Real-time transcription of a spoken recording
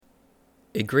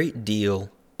A great deal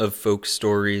of folk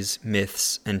stories,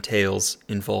 myths, and tales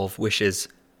involve wishes,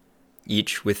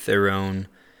 each with their own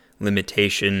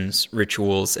limitations,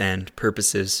 rituals, and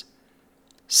purposes.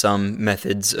 Some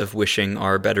methods of wishing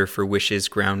are better for wishes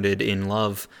grounded in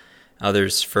love,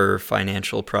 others for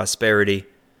financial prosperity.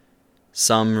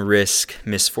 Some risk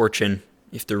misfortune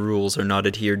if the rules are not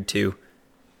adhered to.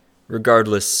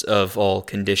 Regardless of all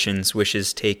conditions,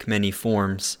 wishes take many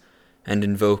forms and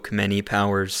invoke many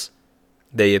powers.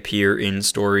 They appear in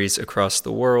stories across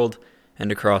the world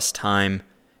and across time,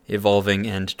 evolving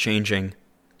and changing.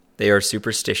 They are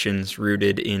superstitions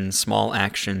rooted in small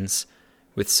actions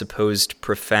with supposed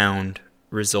profound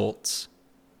results.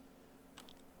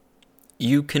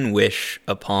 You can wish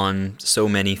upon so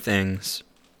many things.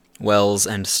 Wells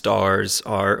and stars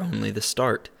are only the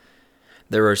start.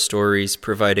 There are stories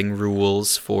providing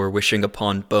rules for wishing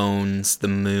upon bones, the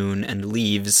moon, and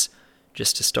leaves,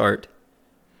 just to start.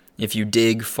 If you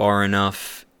dig far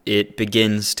enough, it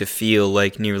begins to feel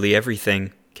like nearly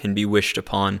everything can be wished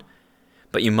upon,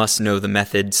 but you must know the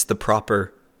methods, the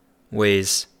proper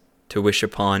ways to wish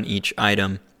upon each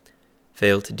item.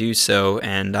 Fail to do so,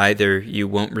 and either you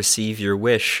won't receive your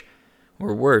wish,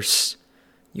 or worse,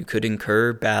 you could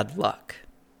incur bad luck.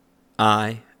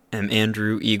 I am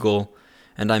Andrew Eagle,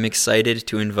 and I'm excited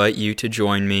to invite you to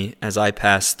join me as I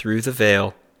pass through the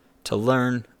veil to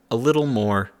learn a little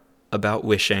more about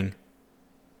wishing.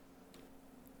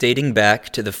 Dating back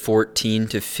to the 14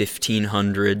 to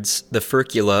 1500s, the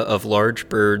furcula of large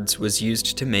birds was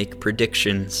used to make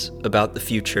predictions about the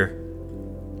future.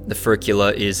 The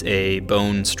furcula is a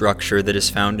bone structure that is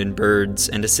found in birds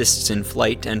and assists in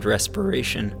flight and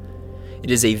respiration.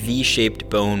 It is a V-shaped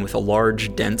bone with a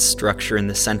large, dense structure in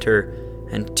the center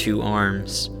and two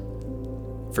arms.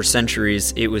 For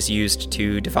centuries, it was used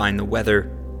to divine the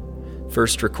weather.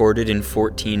 First recorded in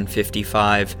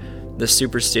 1455, the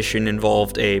superstition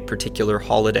involved a particular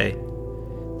holiday.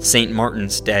 St.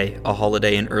 Martin's Day, a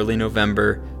holiday in early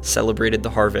November, celebrated the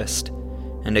harvest,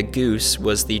 and a goose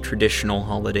was the traditional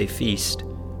holiday feast.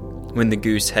 When the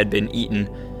goose had been eaten,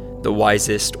 the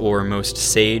wisest or most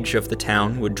sage of the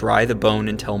town would dry the bone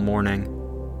until morning.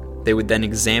 They would then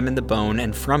examine the bone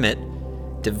and from it,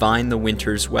 divine the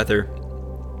winter's weather.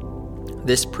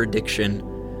 This prediction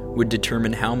would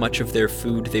determine how much of their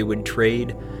food they would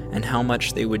trade and how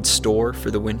much they would store for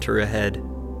the winter ahead.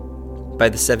 By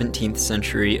the 17th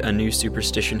century, a new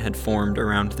superstition had formed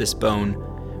around this bone,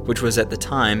 which was at the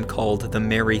time called the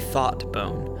Merry Thought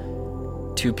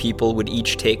bone. Two people would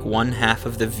each take one half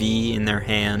of the V in their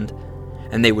hand,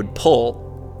 and they would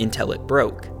pull until it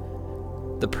broke.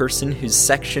 The person whose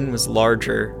section was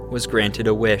larger was granted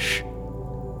a wish.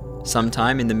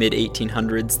 Sometime in the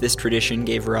mid-1800s, this tradition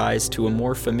gave rise to a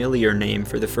more familiar name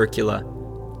for the furcula,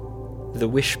 the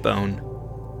wishbone.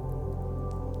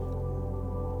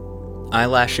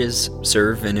 Eyelashes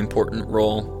serve an important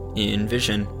role in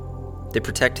vision. They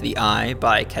protect the eye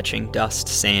by catching dust,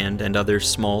 sand, and other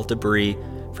small debris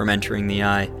from entering the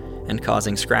eye and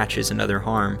causing scratches and other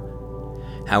harm.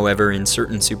 However, in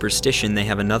certain superstition, they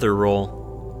have another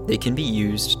role. They can be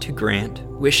used to grant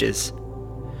wishes.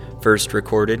 First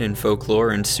recorded in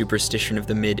folklore and superstition of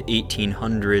the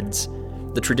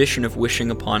mid-1800s, the tradition of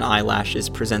wishing upon eyelashes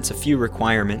presents a few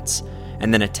requirements,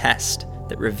 and then a test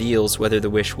that reveals whether the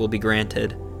wish will be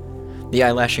granted. The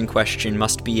eyelash in question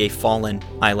must be a fallen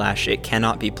eyelash. It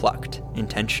cannot be plucked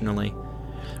intentionally.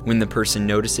 When the person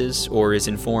notices or is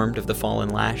informed of the fallen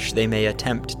lash, they may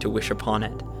attempt to wish upon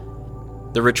it.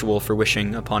 The ritual for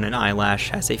wishing upon an eyelash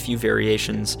has a few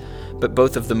variations, but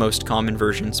both of the most common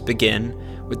versions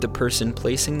begin with the person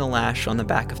placing the lash on the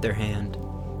back of their hand.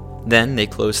 Then they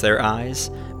close their eyes,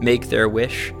 make their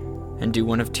wish, and do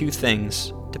one of two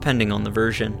things, depending on the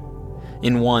version.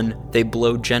 In one, they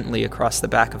blow gently across the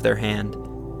back of their hand.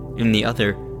 In the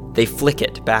other, they flick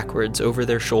it backwards over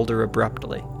their shoulder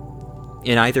abruptly.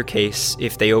 In either case,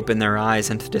 if they open their eyes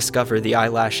and discover the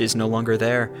eyelash is no longer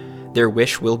there, their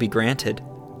wish will be granted.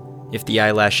 If the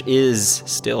eyelash is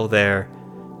still there,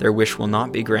 their wish will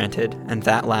not be granted, and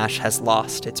that lash has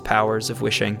lost its powers of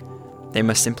wishing. They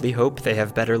must simply hope they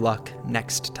have better luck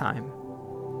next time.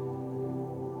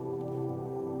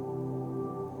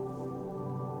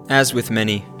 As with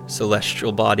many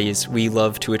celestial bodies, we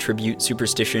love to attribute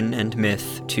superstition and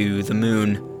myth to the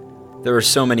moon. There are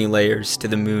so many layers to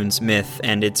the moon's myth,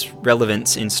 and its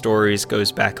relevance in stories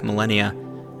goes back millennia.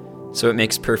 So it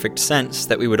makes perfect sense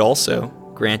that we would also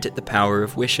grant it the power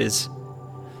of wishes.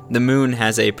 The moon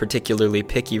has a particularly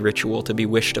picky ritual to be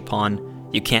wished upon.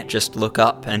 You can't just look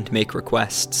up and make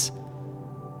requests.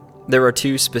 There are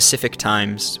two specific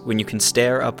times when you can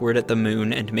stare upward at the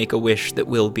moon and make a wish that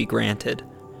will be granted.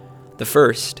 The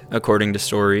first, according to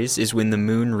stories, is when the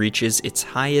moon reaches its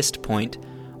highest point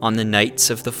on the nights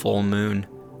of the full moon.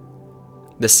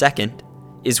 The second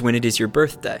is when it is your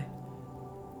birthday.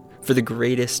 For the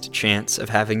greatest chance of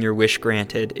having your wish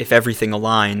granted, if everything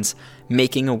aligns,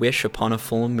 making a wish upon a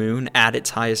full moon at its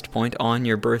highest point on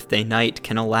your birthday night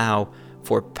can allow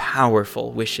for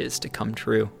powerful wishes to come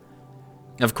true.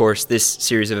 Of course, this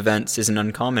series of events is an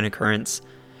uncommon occurrence,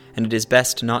 and it is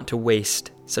best not to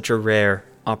waste such a rare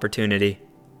opportunity.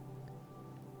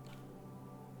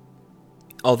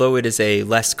 Although it is a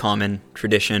less common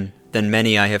tradition than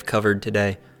many I have covered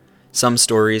today, some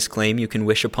stories claim you can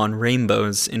wish upon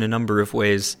rainbows in a number of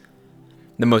ways.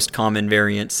 The most common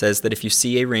variant says that if you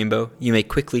see a rainbow, you may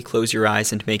quickly close your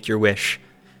eyes and make your wish.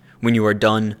 When you are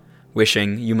done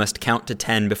wishing, you must count to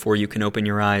 10 before you can open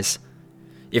your eyes.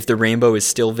 If the rainbow is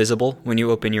still visible when you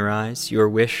open your eyes, your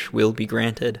wish will be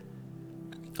granted.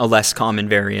 A less common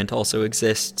variant also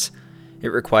exists. It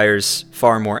requires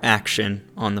far more action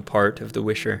on the part of the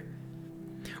wisher.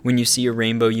 When you see a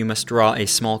rainbow, you must draw a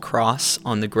small cross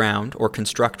on the ground or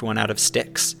construct one out of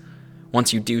sticks.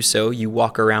 Once you do so, you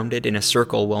walk around it in a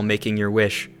circle while making your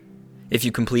wish. If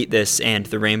you complete this and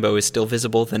the rainbow is still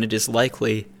visible, then it is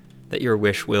likely that your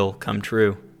wish will come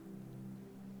true.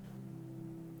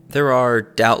 There are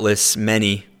doubtless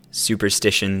many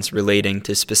superstitions relating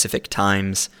to specific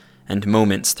times and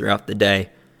moments throughout the day,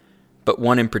 but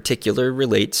one in particular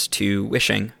relates to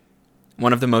wishing.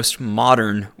 One of the most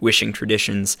modern wishing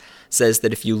traditions says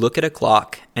that if you look at a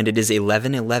clock and it is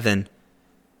 11:11,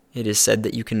 it is said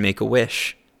that you can make a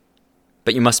wish.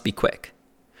 But you must be quick.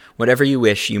 Whatever you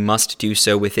wish, you must do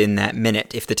so within that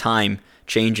minute. If the time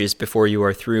changes before you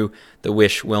are through, the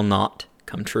wish will not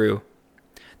come true.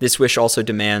 This wish also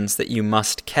demands that you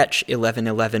must catch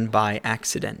 11:11 by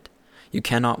accident. You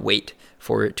cannot wait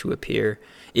for it to appear.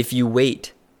 If you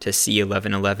wait to see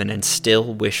 11:11 and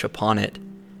still wish upon it,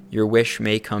 your wish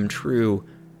may come true,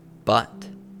 but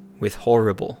with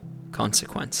horrible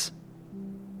consequence.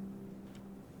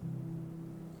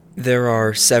 There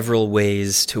are several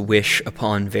ways to wish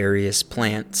upon various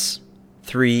plants.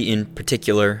 3 in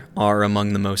particular are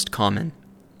among the most common.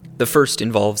 The first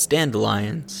involves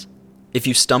dandelions. If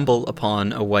you stumble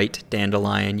upon a white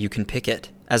dandelion, you can pick it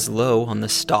as low on the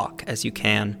stalk as you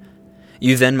can.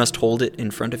 You then must hold it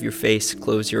in front of your face,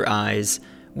 close your eyes,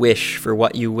 wish for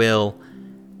what you will,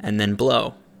 and then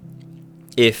blow.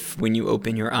 If, when you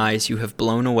open your eyes, you have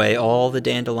blown away all the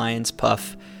dandelion's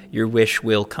puff, your wish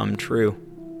will come true.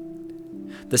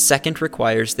 The second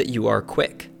requires that you are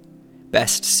quick.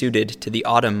 Best suited to the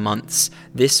autumn months,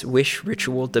 this wish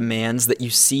ritual demands that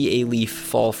you see a leaf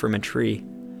fall from a tree.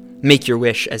 Make your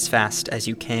wish as fast as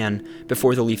you can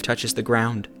before the leaf touches the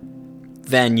ground.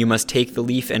 Then you must take the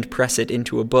leaf and press it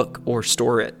into a book or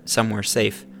store it somewhere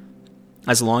safe.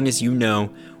 As long as you know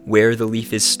where the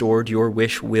leaf is stored, your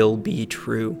wish will be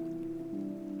true.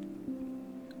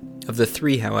 Of the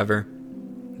 3, however,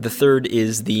 the third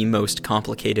is the most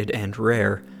complicated and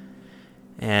rare.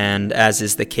 And as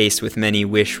is the case with many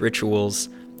wish rituals,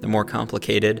 the more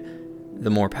complicated, the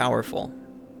more powerful.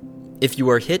 If you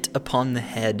are hit upon the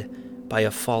head by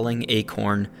a falling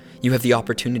acorn, you have the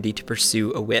opportunity to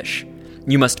pursue a wish.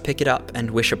 You must pick it up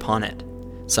and wish upon it.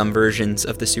 Some versions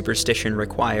of the superstition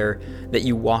require that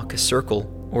you walk a circle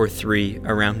or 3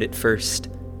 around it first.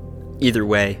 Either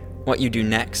way, what you do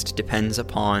next depends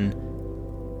upon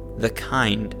the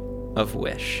kind of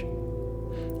wish.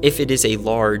 If it is a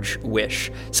large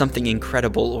wish, something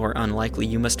incredible or unlikely,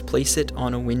 you must place it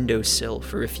on a windowsill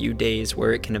for a few days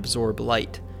where it can absorb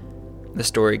light. The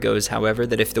story goes, however,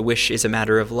 that if the wish is a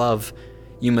matter of love,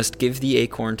 you must give the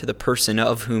acorn to the person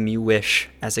of whom you wish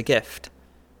as a gift.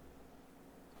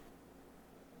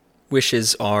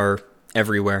 Wishes are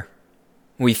everywhere.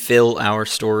 We fill our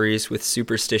stories with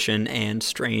superstition and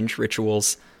strange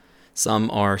rituals.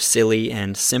 Some are silly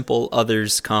and simple,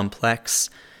 others complex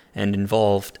and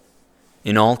involved.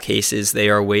 In all cases, they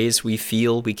are ways we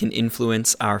feel we can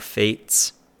influence our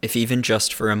fates, if even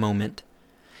just for a moment.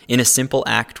 In a simple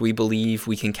act, we believe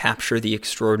we can capture the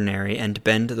extraordinary and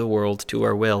bend the world to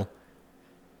our will.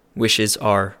 Wishes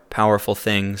are powerful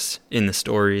things in the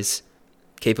stories,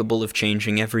 capable of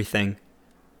changing everything.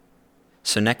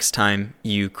 So next time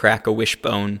you crack a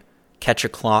wishbone, catch a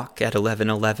clock at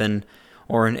 11:11,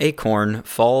 or an acorn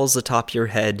falls atop your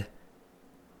head,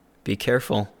 be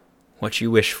careful what you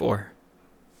wish for.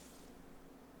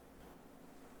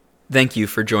 Thank you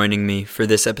for joining me for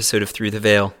this episode of Through the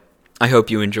Veil. I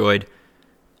hope you enjoyed.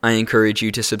 I encourage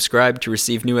you to subscribe to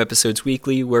receive new episodes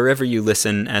weekly wherever you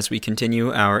listen as we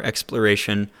continue our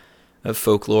exploration of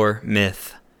folklore,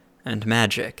 myth, and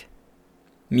magic.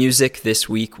 Music this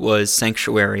week was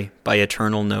Sanctuary by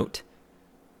Eternal Note.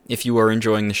 If you are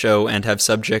enjoying the show and have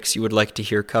subjects you would like to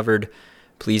hear covered,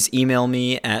 please email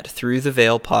me at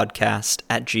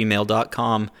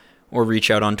throughtheveilpodcast@gmail.com or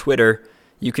reach out on Twitter.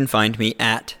 You can find me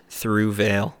at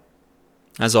throughveil.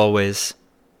 As always,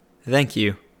 thank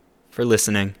you for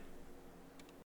listening.